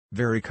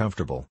Very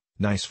comfortable,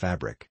 nice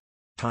fabric.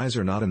 Ties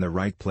are not in the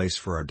right place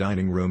for our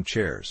dining room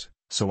chairs,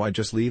 so I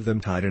just leave them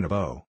tied in a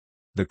bow.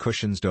 The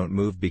cushions don't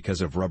move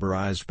because of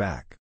rubberized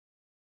back.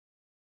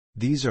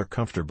 These are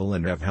comfortable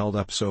and have held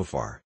up so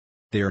far.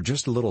 They are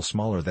just a little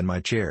smaller than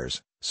my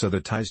chairs, so the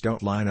ties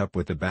don't line up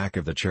with the back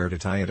of the chair to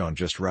tie it on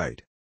just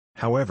right.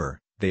 However,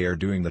 they are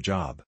doing the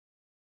job.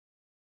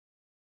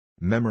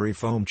 Memory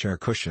foam chair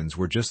cushions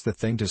were just the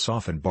thing to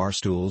soften bar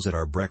stools at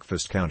our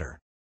breakfast counter.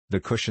 The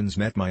cushions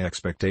met my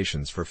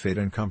expectations for fit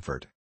and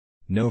comfort.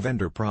 No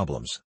vendor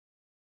problems.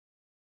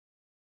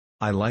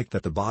 I like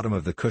that the bottom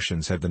of the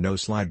cushions have the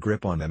no-slide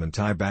grip on them, and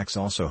tie backs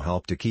also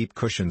help to keep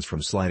cushions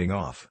from sliding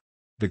off.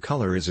 The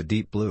color is a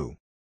deep blue.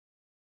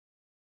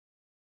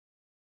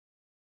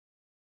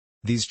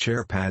 These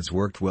chair pads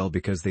worked well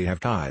because they have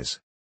ties.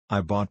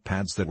 I bought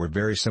pads that were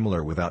very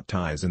similar without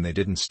ties and they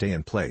didn't stay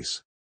in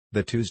place.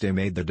 The Tuesday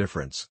made the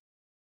difference.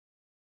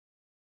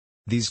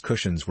 These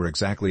cushions were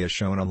exactly as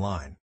shown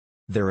online.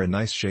 They're a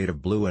nice shade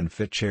of blue and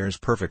fit chairs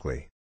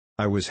perfectly.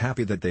 I was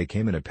happy that they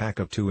came in a pack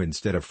of 2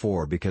 instead of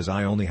 4 because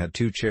I only had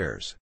 2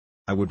 chairs.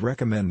 I would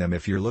recommend them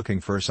if you're looking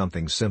for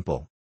something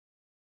simple.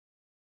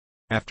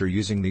 After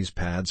using these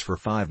pads for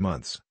 5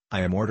 months,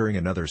 I am ordering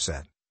another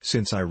set,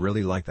 since I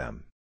really like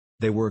them.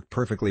 They work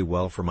perfectly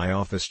well for my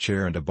office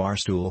chair and a bar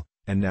stool,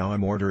 and now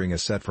I'm ordering a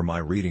set for my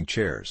reading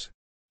chairs.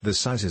 The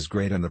size is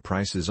great and the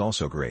price is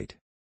also great.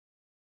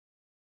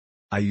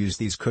 I used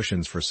these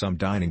cushions for some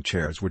dining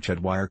chairs which had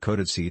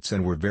wire-coated seats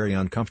and were very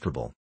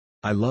uncomfortable.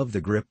 I love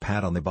the grip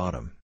pad on the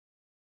bottom.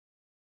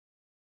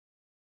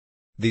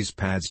 These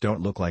pads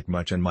don't look like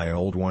much and my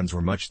old ones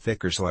were much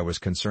thicker, so I was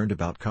concerned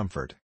about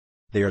comfort.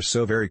 They are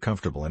so very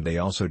comfortable and they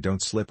also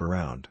don't slip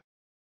around.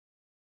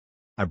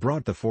 I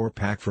brought the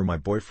 4-pack for my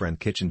boyfriend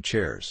kitchen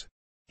chairs.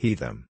 He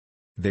them.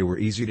 They were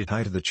easy to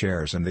tie to the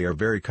chairs and they are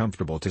very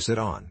comfortable to sit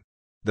on.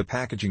 The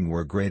packaging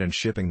were great and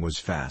shipping was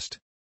fast.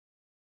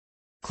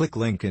 Click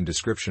link in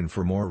description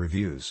for more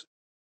reviews.